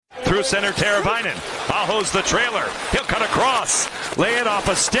through center, Teravainen. Aho's the trailer. He'll cut across. Lay it off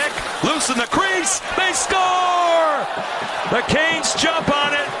a stick. Loosen the crease. They score! The Canes jump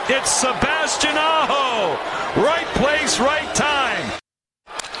on it. It's Sebastian Aho. Right place, right time.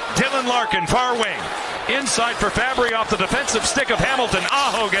 Dylan Larkin, far wing. Inside for Fabry off the defensive stick of Hamilton.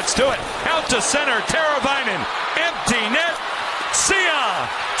 Aho gets to it. Out to center, Teravainen. Empty net. See ya!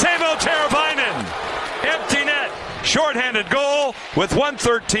 Teuvo Teravainen. Empty net. Shorthanded goal with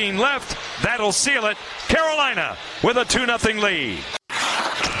 1:13 left. That'll seal it. Carolina with a 2-0 lead.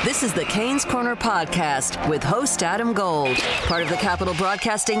 This is the Canes Corner Podcast with host Adam Gold, part of the Capital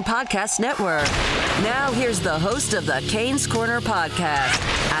Broadcasting Podcast Network. Now here's the host of the Canes Corner Podcast,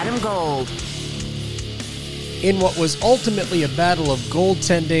 Adam Gold. In what was ultimately a battle of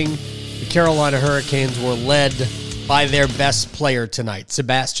goaltending, the Carolina Hurricanes were led by their best player tonight,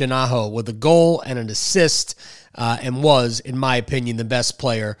 Sebastian Aho, with a goal and an assist, and was, in my opinion, the best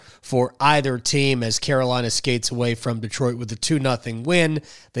player for either team as Carolina skates away from Detroit with a 2-0 win.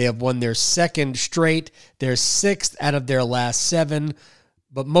 They have won their second straight, their sixth out of their last seven.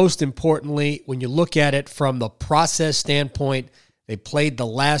 But most importantly, when you look at it from the process standpoint, they played the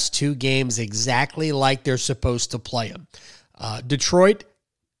last two games exactly like they're supposed to play them. Detroit,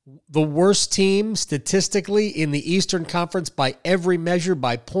 the worst team statistically in the Eastern Conference by every measure,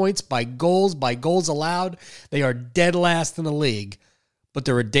 by points, by goals allowed. They are dead last in the league, but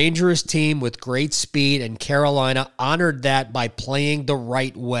they're a dangerous team with great speed, and Carolina honored that by playing the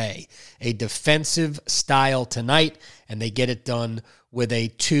right way, a defensive style tonight, and they get it done with a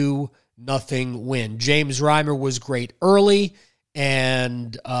 2-0 win. James Reimer was great early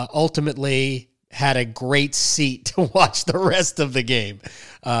and ultimately had a great seat to watch the rest of the game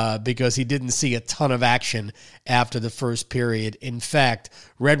because he didn't see a ton of action after the first period. In fact,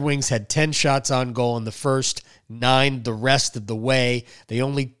 Red Wings had 10 shots on goal in the first, 9 the rest of the way. They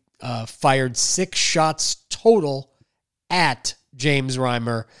only fired 6 shots total at James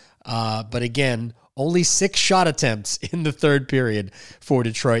Reimer, but again, only 6 shot attempts in the third period for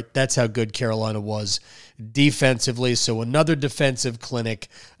Detroit. That's how good Carolina was defensively. So another defensive clinic.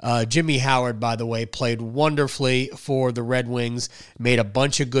 Jimmy Howard, by the way, played wonderfully for the Red Wings, made a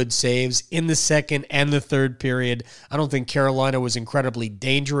bunch of good saves in the second and the third period. I don't think Carolina was incredibly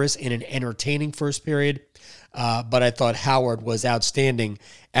dangerous in an entertaining first period, but I thought Howard was outstanding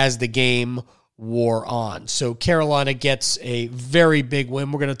as the game wore on. So Carolina gets a very big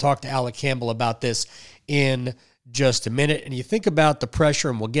win. We're going to talk to Alec Campbell about this in just a minute. And you think about the pressure,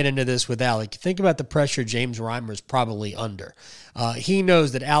 and we'll get into this with Alec. You think about the pressure James Reimer is probably under. He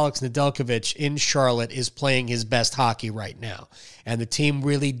knows that Alex Nedeljkovic in Charlotte is playing his best hockey right now. And the team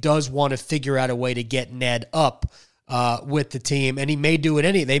really does want to figure out a way to get Ned up with the team. And they may do it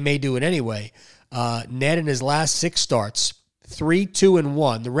anyway. Ned in his last 6 starts,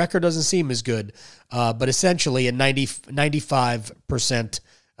 3-2-1. The record doesn't seem as good, but essentially a 95%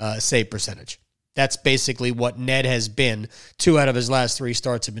 save percentage. That's basically what Ned has been. 2 out of his last 3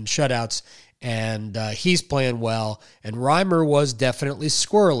 starts have been shutouts, and he's playing well. And Reimer was definitely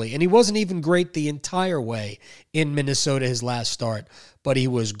squirrely, and he wasn't even great the entire way in Minnesota his last start, but he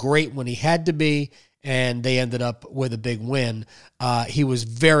was great when he had to be, and they ended up with a big win. He was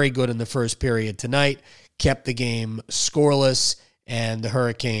very good in the first period tonight, kept the game scoreless, and the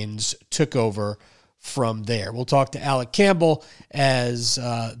Hurricanes took over from there. We'll talk to Alec Campbell as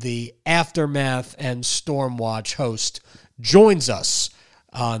the Aftermath and Stormwatch host joins us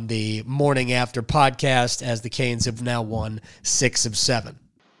on the Morning After podcast as the Canes have now won 6 of 7.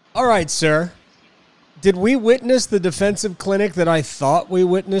 All right, sir. Did we witness the defensive clinic that I thought we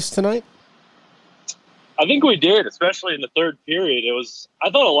witnessed tonight? I think we did, especially in the third period.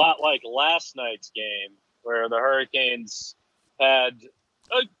 I thought a lot like last night's game where the Hurricanes had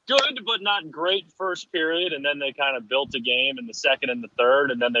a good but not great first period, and then they kind of built a game in the second and the third,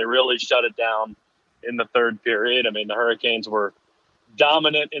 and then they really shut it down in the third period. I mean, the Hurricanes were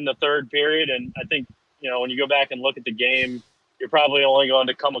dominant in the third period, and I think, when you go back and look at the game, you're probably only going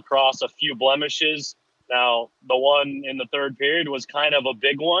to come across a few blemishes. Now, the one in the third period was kind of a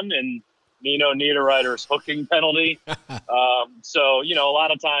big one, and Nino Niederreiter's hooking penalty. So, a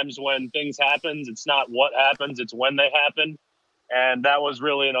lot of times when things happen, it's not what happens, it's when they happen. And that was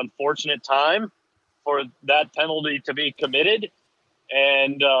really an unfortunate time for that penalty to be committed.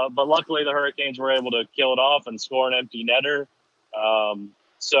 And but luckily the Hurricanes were able to kill it off and score an empty netter.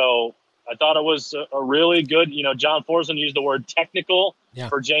 So I thought it was a really good, John Forslund used the word technical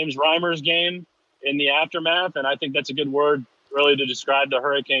for James Reimer's game in the aftermath. And I think that's a good word really to describe the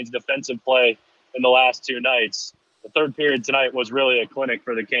Hurricanes' defensive play in the last 2 nights. The third period tonight was really a clinic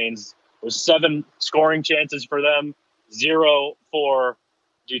for the Canes. There was 7 scoring chances for them, 0 for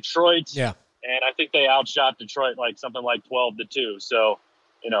Detroit. Yeah. And I think they outshot Detroit like something like 12-2. So,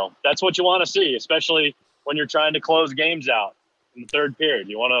 that's what you want to see, especially when you're trying to close games out in the third period.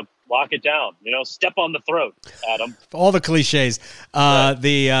 You want to lock it down, step on the throat, Adam. All the cliches.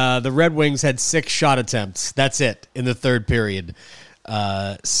 The Red Wings had 6 shot attempts. That's it in the third period.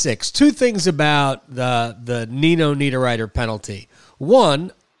 6. 2 things about the Nino Niederreiter penalty.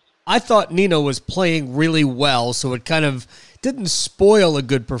 One, I thought Nino was playing really well, so it kind of didn't spoil a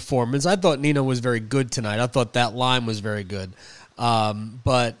good performance. I thought Nino was very good tonight. I thought that line was very good.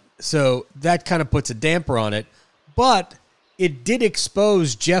 But so that kind of puts a damper on it. But it did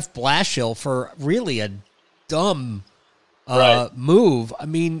expose Jeff Blashill for really a dumb move. I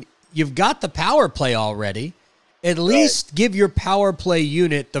mean, you've got the power play already. At least give your power play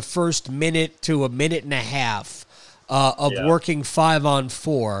unit the first minute to a minute and a half of working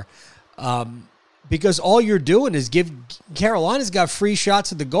 5-on-4. Because all you're doing is Carolina's got free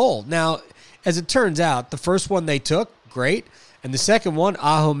shots at the goal. Now, as it turns out, the first one they took, great. And the second one,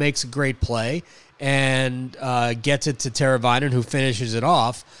 Aho makes a great play and gets it to Teravainen, who finishes it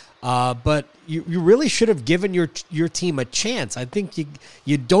off. But you really should have given your team a chance. I think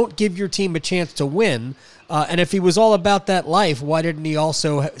you don't give your team a chance to win. And if he was all about that life, why didn't he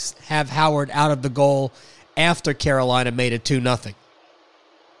also have Howard out of the goal after Carolina made it 2-0?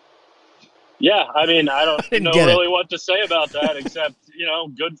 Yeah, I mean, I don't know really what to say about that except,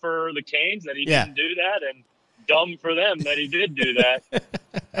 good for the Canes that he didn't do that and dumb for them that he did do that.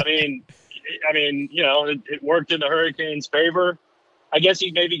 I mean, it worked in the Hurricanes' favor. I guess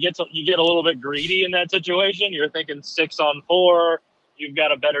you get a little bit greedy in that situation. You're thinking 6-on-4, you've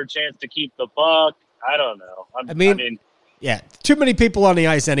got a better chance to keep the puck. I don't know. I mean, yeah, too many people on the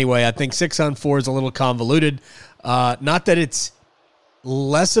ice anyway. I think 6-on-4 is a little convoluted. Not that it's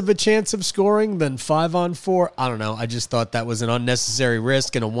less of a chance of scoring than 5-on-4. I don't know. I just thought that was an unnecessary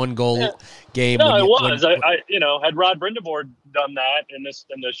risk in a 1-goal game. No, it was. Had Rod Brindamore done that and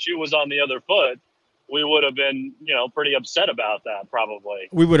the shoe was on the other foot, we would have been, pretty upset about that probably.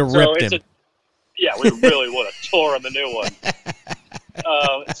 We would have ripped him. We really would have tore him a new one.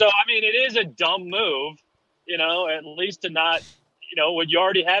 It is a dumb move, at least to not, when you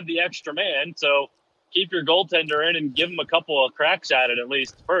already have the extra man. So keep your goaltender in and give him a couple of cracks at it at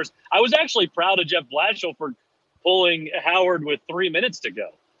least first. I was actually proud of Jeff Blashill for pulling Howard with 3 minutes to go.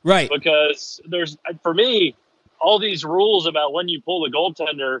 Right. Because for me, all these rules about when you pull the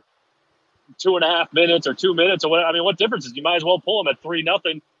goaltender 2.5 minutes or 2 minutes or whatever. I mean, what difference is you might as well pull him at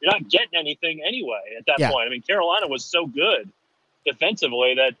 3-0. You're not getting anything anyway at that point. I mean, Carolina was so good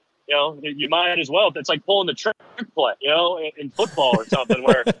defensively that, you might as well. It's like pulling the trick play, in football or something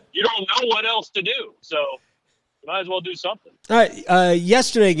where you don't know what else to do. So you might as well do something. All right.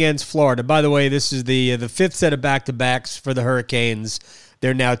 Yesterday against Florida, by the way, this is the fifth set of back-to-backs for the Hurricanes.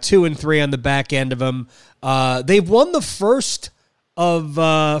 They're now 2-3 on the back end of them. They've won the first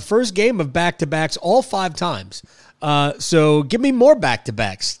game of back-to-backs all 5 times. So give me more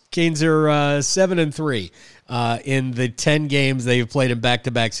back-to-backs. Canes are 7-3 in the 10 games they've played in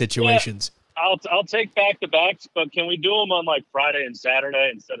back-to-back situations. Yeah, I'll take back-to-backs, but can we do them on like Friday and Saturday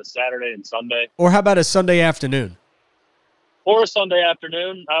instead of Saturday and Sunday? Or how about a Sunday afternoon? Or a Sunday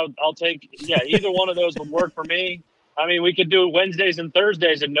afternoon. I'll take either one of those would work for me. I mean, we could do Wednesdays and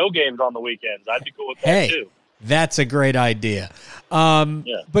Thursdays and no games on the weekends. I'd be cool with that too. That's a great idea.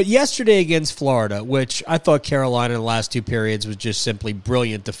 But yesterday against Florida, which I thought Carolina in the last 2 periods was just simply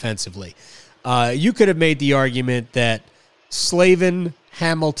brilliant defensively. You could have made the argument that Slavin,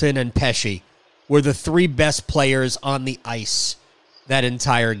 Hamilton, and Pesce were the 3 best players on the ice that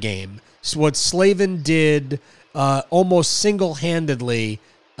entire game. So what Slavin did almost single-handedly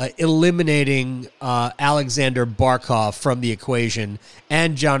eliminating Alexander Barkov from the equation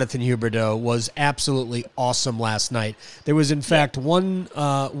and Jonathan Huberdeau was absolutely awesome last night. There was, in fact, one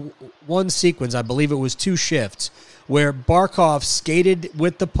sequence, I believe it was 2 shifts, where Barkov skated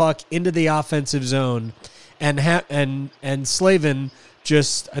with the puck into the offensive zone, and Slavin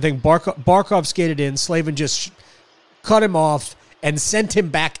just, I think Barkov skated in, Slavin just cut him off and sent him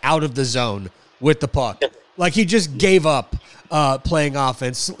back out of the zone with the puck. Like he just gave up playing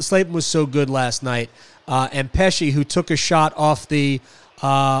offense. Slavin was so good last night, and Pesce, who took a shot off the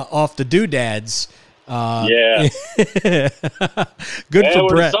doodads. Good for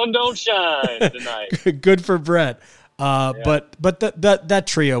Brett. The sun don't shine tonight. Good for Brett. But that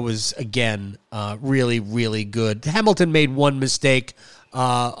trio was again really, really good. Hamilton made one mistake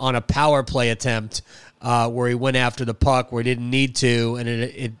on a power play attempt. Where he went after the puck where he didn't need to, and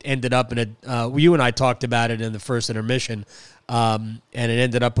it ended up in you and I talked about it in the first intermission, and it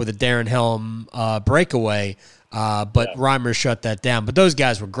ended up with a Darren Helm breakaway. But Reimer shut that down. But those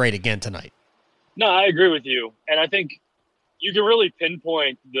guys were great again tonight. No, I agree with you. And I think you can really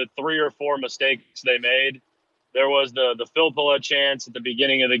pinpoint the 3 or 4 mistakes they made. There was the Filppula chance at the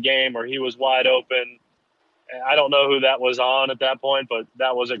beginning of the game where he was wide open. I don't know who that was on at that point, but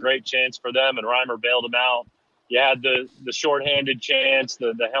that was a great chance for them, and Reimer bailed him out. You had the shorthanded chance,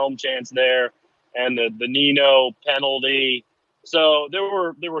 the helm chance there, and the Nino penalty. So there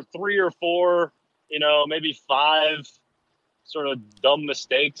were 3 or 4, maybe 5 sort of dumb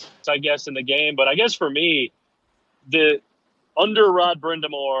mistakes, I guess, in the game. But I guess for me, under Rod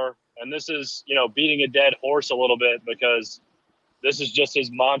Brindamore, and this is, beating a dead horse a little bit because this is just his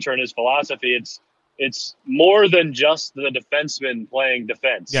mantra and his philosophy. It's more than just the defenseman playing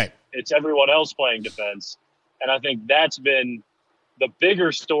defense. Yeah. It's everyone else playing defense. And I think that's been the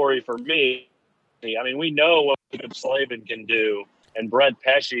bigger story for me. I mean, we know what Slavin can do, and Brett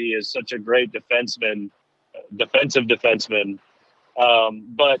Pesce is such a great defensive defenseman.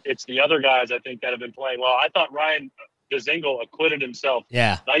 But it's the other guys, I think, that have been playing well. I thought Ryan Dzingel acquitted himself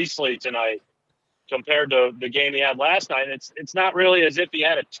nicely tonight compared to the game he had last night. It's not really as if he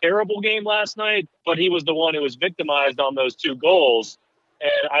had a terrible game last night, but he was the one who was victimized on those 2 goals.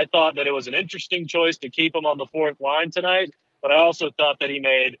 And I thought that it was an interesting choice to keep him on the 4th line tonight, but I also thought that he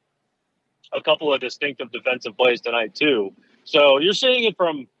made a couple of distinctive defensive plays tonight too. So you're seeing it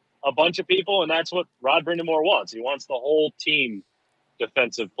from a bunch of people, and that's what Rod Brindamore wants. He wants the whole team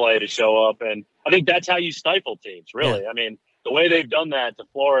defensive play to show up, and I think that's how you stifle teams, really. Yeah. I mean, the way they've done that to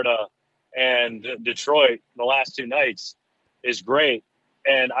Florida and Detroit the last 2 nights is great.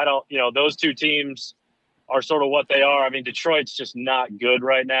 And those 2 teams are sort of what they are. I mean, Detroit's just not good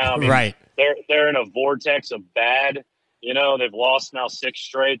right now. I mean, right. They're in a vortex of bad. They've lost now 6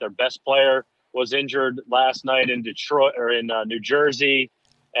 straight. Their best player was injured last night in Detroit or in New Jersey,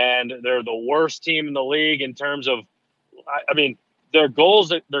 and they're the worst team in the league in terms of, I mean, their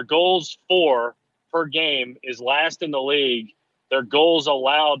goals for per game is last in the league. Their goals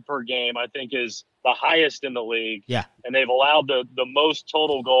allowed per game, I think, is the highest in the league. Yeah. And they've allowed the most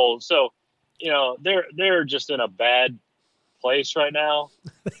total goals. So, they're just in a bad place right now.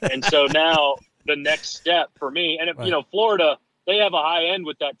 And so now the next step for me, and Florida, they have a high end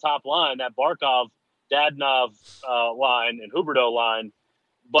with that top line, that Barkov, Dadonov line and Huberdeau line,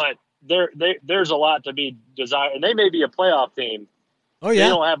 but there's a lot to be desired, and they may be a playoff team. Oh yeah, they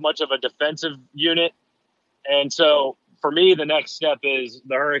don't have much of a defensive unit, and so for me, the next step is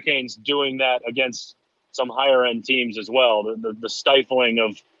the Hurricanes doing that against some higher end teams as well. The stifling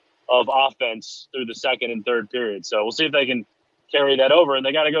of offense through the second and third period. So we'll see if they can carry that over, and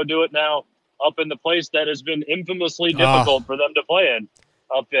they got to go do it now up in the place that has been infamously difficult for them to play in,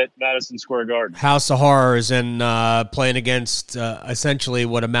 up at Madison Square Garden. House of Horrors, and playing against essentially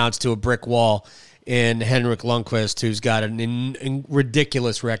what amounts to a brick wall in Henrik Lundqvist, who's got a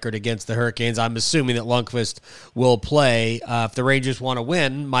ridiculous record against the Hurricanes. I'm assuming that Lundqvist will play. If the Rangers want to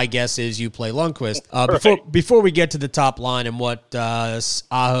win, my guess is you play Lundqvist. Before we get to the top line and what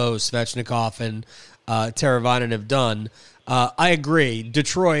Aho, Svechnikov, and Teravainen have done, I agree.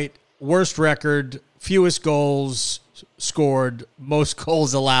 Detroit, worst record, fewest goals scored, most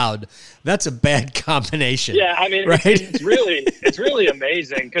goals allowed. That's a bad combination. Yeah, I mean, right? it's really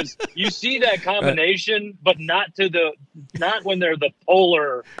amazing because you see that combination, but not when they're the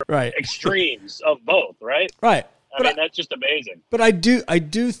polar extremes of both, right? Right. I mean, that's just amazing. But I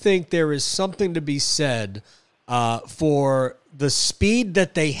do think there is something to be said for the speed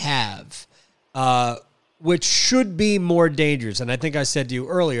that they have, which should be more dangerous. And I think I said to you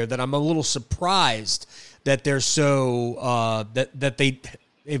earlier that I'm a little surprised that they're so that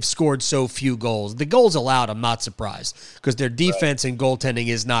they've scored so few goals. The goals allowed, I'm not surprised because their defense and goaltending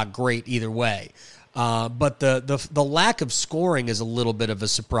is not great either way. But the lack of scoring is a little bit of a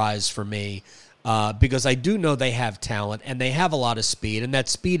surprise for me because I do know they have talent and they have a lot of speed, and that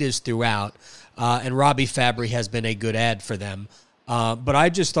speed is throughout. And Robbie Fabry has been a good ad for them. But I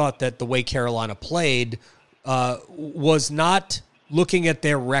just thought that the way Carolina played was not looking at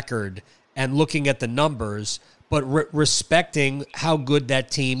their record and looking at the numbers, but respecting how good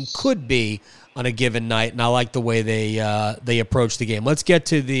that team could be on a given night. And I like the way they approach the game. Let's get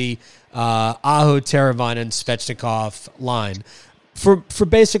to the Aho, Teravainen, Svechnikov line. For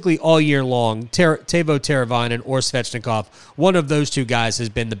basically all year long, Teuvo Teravainen or Svechnikov, one of those 2 guys has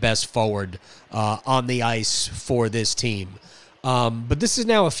been the best forward on the ice for this team. But this is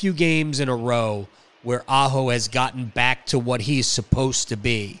now a few games in a row where Aho has gotten back to what he's supposed to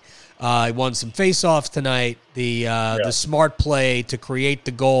be. He won some faceoffs tonight. The smart play to create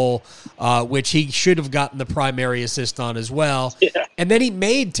the goal, which he should have gotten the primary assist on as well. Yeah. And then he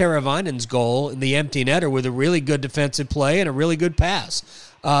made Teravainen's goal in the empty netter with a really good defensive play and a really good pass.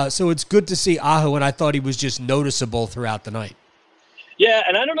 So it's good to see Aho, and I thought he was just noticeable throughout the night. Yeah,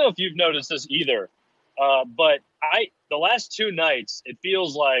 and I don't know if you've noticed this either, but the last 2 nights, it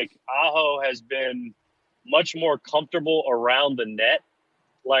feels like Aho has been much more comfortable around the net,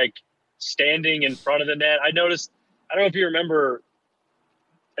 like standing in front of the net. I noticed, I don't know if you remember,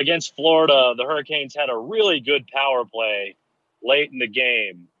 against Florida, the Hurricanes had a really good power play late in the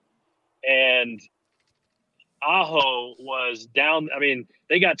game, and Aho was down. I mean,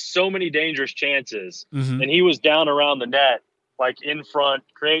 they got so many dangerous chances, and he was down around the net, like in front,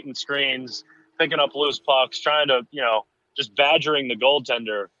 creating screens, picking up loose pucks, trying to, just badgering the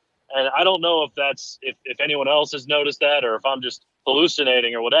goaltender. And I don't know if that's if anyone else has noticed that or if I'm just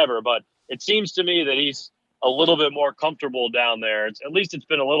hallucinating or whatever, but it seems to me that he's a little bit more comfortable down there. At least it's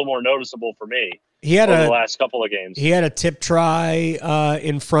been a little more noticeable for me over the last couple of games. He had a tip try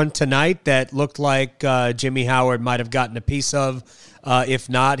in front tonight that looked like Jimmy Howard might have gotten a piece of. If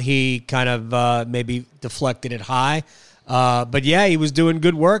not, he kind of maybe deflected it high. But yeah, he was doing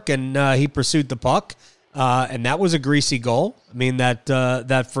good work, and he pursued the puck. And that was a greasy goal. I mean,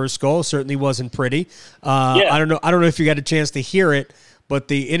 that first goal certainly wasn't pretty. I don't know if you got a chance to hear it, but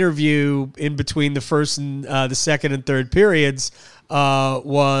the interview in between the first and the second and third periods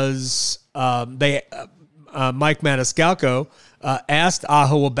was Mike Maniscalco asked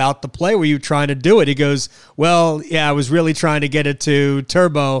Aho about the play. Were you trying to do it? He goes, well, yeah, I was really trying to get it to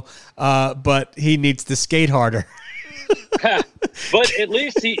Turbo, but he needs to skate harder. But at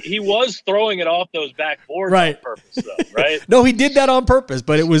least he was throwing it off those back boards on purpose, though, right? No, he did that on purpose,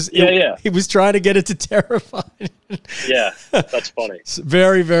 but it was he was trying to get it to Teravainen. Yeah, that's funny.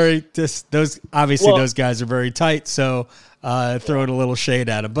 Very, very. Those guys are very tight, so throwing a little shade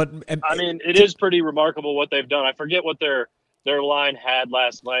at him. But I mean, it is pretty remarkable what they've done. I forget what their line had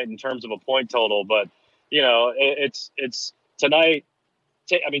last night in terms of a point total, but it's tonight.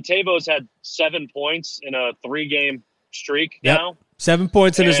 I mean, Tavo's had 7 points in a 3-game streak now. 7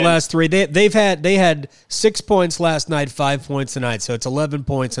 points in his last 3. They had 6 points last night, 5 points tonight, so it's 11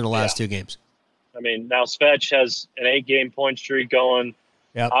 points in the last 2 games. I mean, now Svetch has an 8-game point streak going.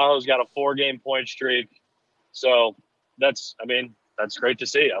 Aho's got a 4-game point streak. So that's great to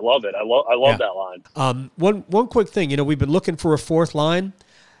see. I love it. I love that line. One quick thing, we've been looking for a fourth line.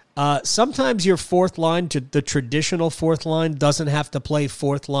 Sometimes your fourth line, the traditional fourth line, doesn't have to play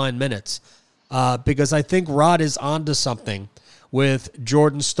fourth line minutes because I think Rod is onto something with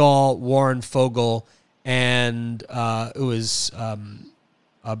Jordan Stahl, Warren Fogle, and Brock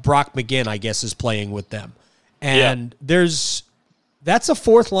McGinn, I guess, is playing with them. And that's a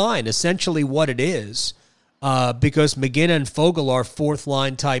fourth line, essentially what it is, because McGinn and Fogle are fourth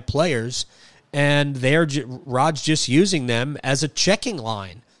line type players, and Rod's just using them as a checking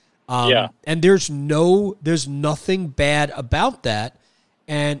line. And there's nothing bad about that,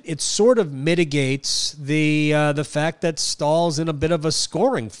 and it sort of mitigates the fact that Stahl's in a bit of a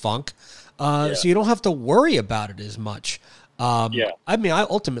scoring funk, so you don't have to worry about it as much. I mean,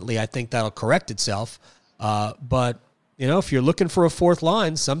 I think that'll correct itself, but if you're looking for a fourth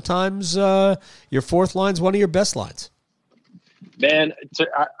line, sometimes your fourth line's one of your best lines. Man,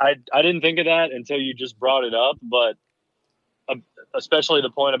 I didn't think of that until you just brought it up, but. Especially the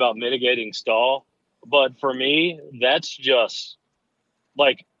point about mitigating Stahl. But for me, that's just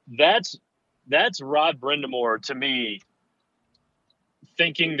that's Rod Brind'Amour to me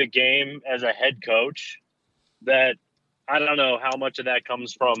thinking the game as a head coach. That I don't know how much of that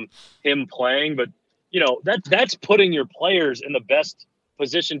comes from him playing, but that's putting your players in the best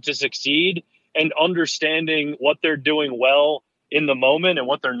position to succeed and understanding what they're doing well in the moment and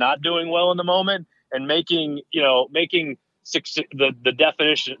what they're not doing well in the moment, and making the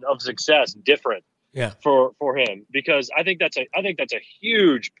definition of success different for him, because I think that's a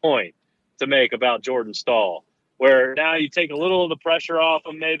huge point to make about Jordan Stahl, where now you take a little of the pressure off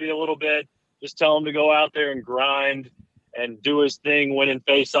him, maybe a little bit, just tell him to go out there and grind and do his thing, winning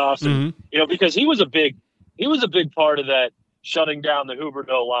faceoffs, and because he was a big part of that shutting down the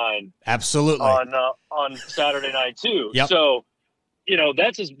Huberdeau line absolutely on Saturday night too. Yep. So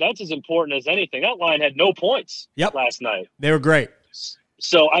that's as important as anything. That line had no points last night. They were great.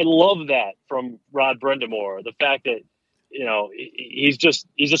 So I love that from Rod Brind'Amour. The fact that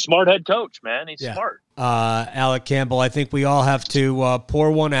he's a smart head coach, man. He's smart. Alec Campbell, I think we all have to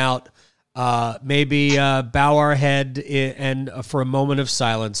pour one out. Maybe bow our head and for a moment of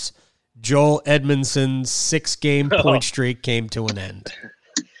silence. Joel Edmondson's 6-game point streak came to an end.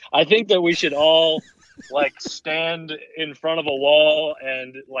 I think that we should all stand in front of a wall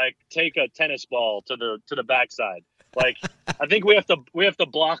and take a tennis ball to the backside. I think we have to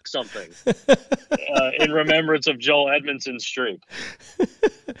block something in remembrance of Joel Edmondson's streak.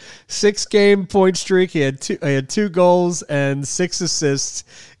 6-game point streak. He had 2 goals and 6 assists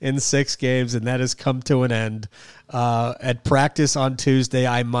in 6 games, and that has come to an end. At practice on Tuesday,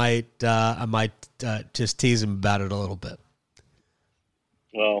 I might just tease him about it a little bit.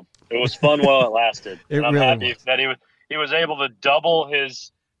 Well, it was fun while it lasted. I'm happy was. that he was able to double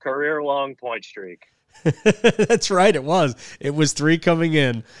his career-long point streak. That's right. It was 3 coming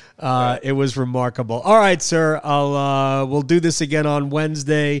in. It was remarkable. All right, sir. We'll do this again on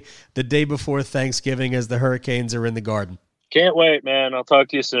Wednesday, the day before Thanksgiving, as the Hurricanes are in the Garden. Can't wait, man. I'll talk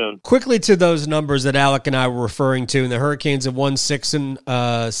to you soon. Quickly to those numbers that Alec and I were referring to, and the Hurricanes have won 6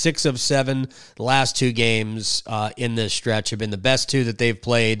 of 7. The last 2 games in this stretch have been the best 2 that they've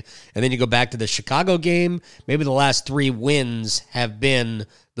played. And then you go back to the Chicago game. Maybe the last 3 wins have been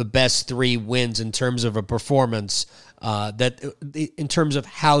the best 3 wins in terms of a performance, in terms of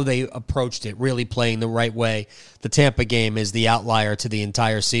how they approached it, really playing the right way. The Tampa game is the outlier to the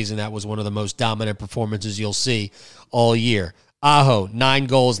entire season. That was one of the most dominant performances you'll see all year. Aho, 9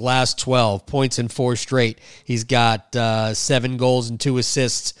 goals, last 12, points in 4 straight. He's got 7 goals and 2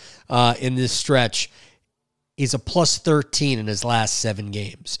 assists in this stretch. He's a plus 13 in his last 7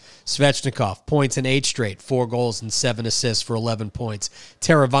 games. Svechnikov, points in 8 straight, 4 goals and 7 assists for 11 points.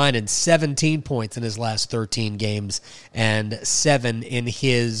 Teravainen, 17 points in his last 13 games and 7 in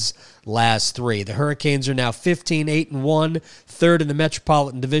his last 3. The Hurricanes are now 15-8-1, third in the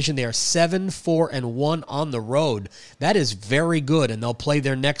Metropolitan Division. They are 7-4-1 on the road. That is very good, and they'll play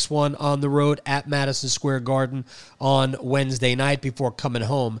their next one on the road at Madison Square Garden on Wednesday night before coming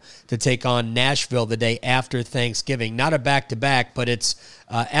home to take on Nashville the day after Thanksgiving. Not a back-to-back, but it's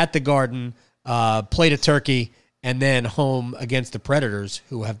at the Garden, plate of turkey, and then home against the Predators,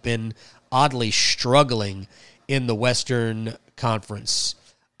 who have been oddly struggling in the Western Conference.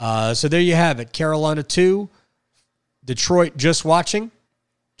 So there you have it. Carolina 2, Detroit just watching.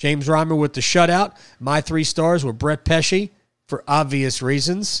 James Reimer with the shutout. My 3 stars were Brett Pesce for obvious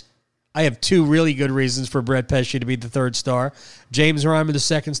reasons. I have 2 really good reasons for Brett Pesce to be the 3rd star. James Reimer the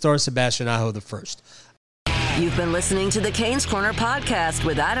 2nd star. Sebastian Aho the 1st. You've been listening to the Canes Corner podcast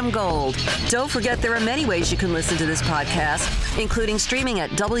with Adam Gold. Don't forget there are many ways you can listen to this podcast, including streaming at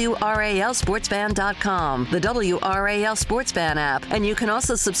WRALSportsFan.com, the WRAL Sports Fan app, and you can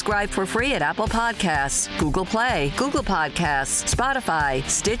also subscribe for free at Apple Podcasts, Google Play, Google Podcasts, Spotify,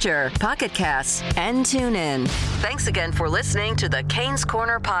 Stitcher, Pocket Casts, and TuneIn. Thanks again for listening to the Canes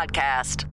Corner podcast.